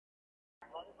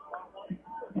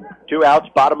2 outs,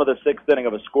 bottom of the 6th inning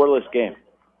of a scoreless game.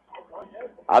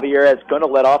 Javier is going to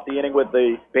let off the inning with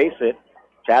the base hit.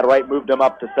 Chad Wright moved him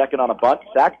up to second on a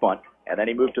sac bunt, and then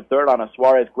he moved to third on a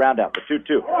Suarez groundout, the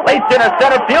 2-2. Placed in a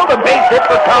center field, a base hit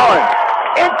for Collins.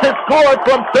 Into score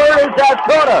from third is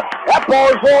Ascona. That ball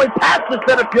is rolling past the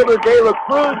center fielder, De La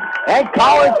Cruz, and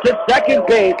Collins to second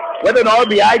base with an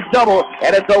RBI double,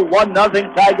 and it's a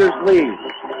 1-0 Tigers lead.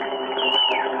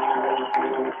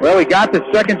 Well, he got the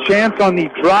second chance on the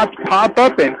dropped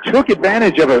pop-up and took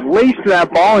advantage of it. Laced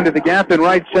that ball into the gap in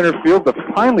right center field to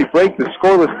finally break the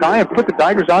scoreless tie and put the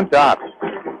Tigers on top.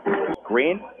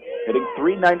 Green hitting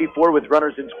 .394 with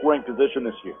runners in scoring position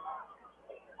this year.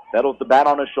 Settles the bat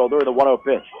on his shoulder with a 1-0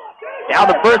 pitch. Down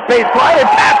the first base line and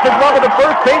passes one to the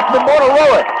first baseman,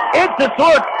 Motorola. Into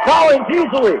short, Collins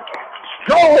easily.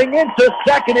 Strolling into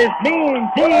second is Dean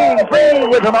Green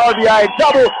with an RBI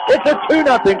double. It's a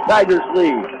 2-0 Tigers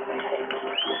lead.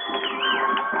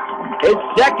 His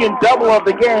second double of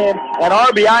the game, and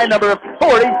RBI number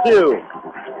 42.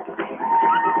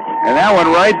 And that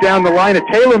one right down the line, a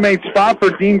tailor-made spot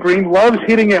for Dean Green. Loves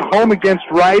hitting at home against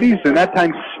righties, and that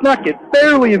time snuck it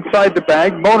barely inside the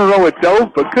bag. Motorola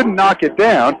dove, but couldn't knock it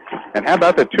down. And how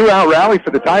about the 2-out rally for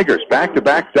the Tigers?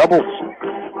 Back-to-back doubles.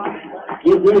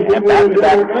 And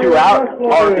back-to-back 2-out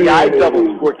RBI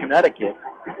doubles for Connecticut.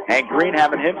 And Green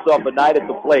having himself a night at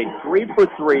the plate. 3 for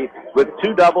 3 with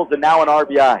 2 doubles and now an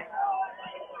RBI.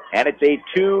 And it's a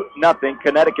 2-0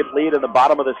 Connecticut lead in the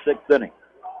bottom of the 6th inning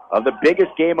of the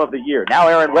biggest game of the year. Now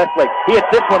Aaron Westlake, he hits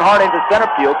this one hard into center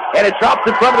field, and it drops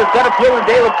in front of the center fielder,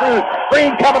 De La Cruz.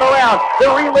 Green coming around, the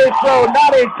relay throw,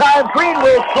 not in time. Green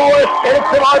will score, and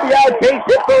it's an RBI base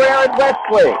hit for Aaron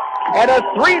Westlake. And a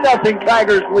 3-0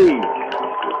 Tigers lead.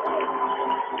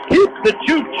 Keep the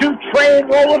choo-choo train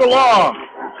rolling along.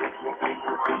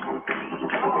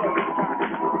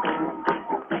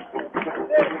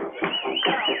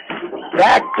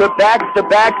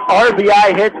 Back-to-back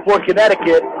RBI hits for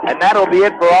Connecticut, and that'll be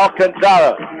it for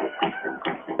Alcantara.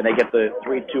 And they get the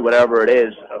 3-2, whatever it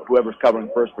is, whoever's covering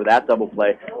first for that double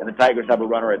play, and the Tigers have a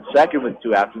runner at second with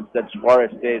 2 outs. Instead,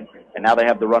 Suarez stayed, and now they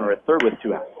have the runner at third with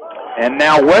 2 outs. And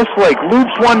now Westlake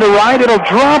loops one to right. It'll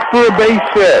drop for a base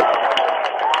hit.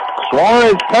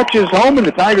 Suarez touches home, and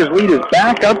the Tigers' lead is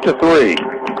back up to 3.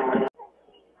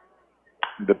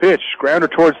 The pitch, grounder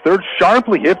towards third,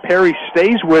 sharply hit. Perry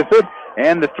stays with it,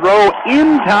 and the throw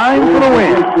in time for the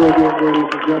win.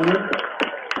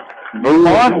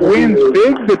 Vermont wins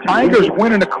big. The Tigers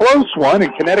win in a close one,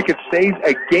 and Connecticut stays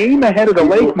a game ahead of the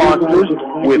Lake Monsters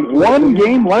with 1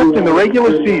 game left in the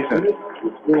regular season.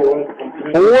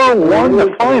 4-1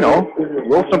 the final.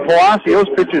 Wilson Palacios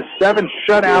pitches 7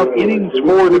 shutout innings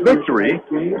for the victory,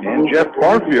 and Jeff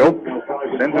Barfield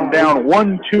sends him down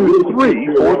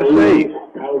 1-2-3 for the save.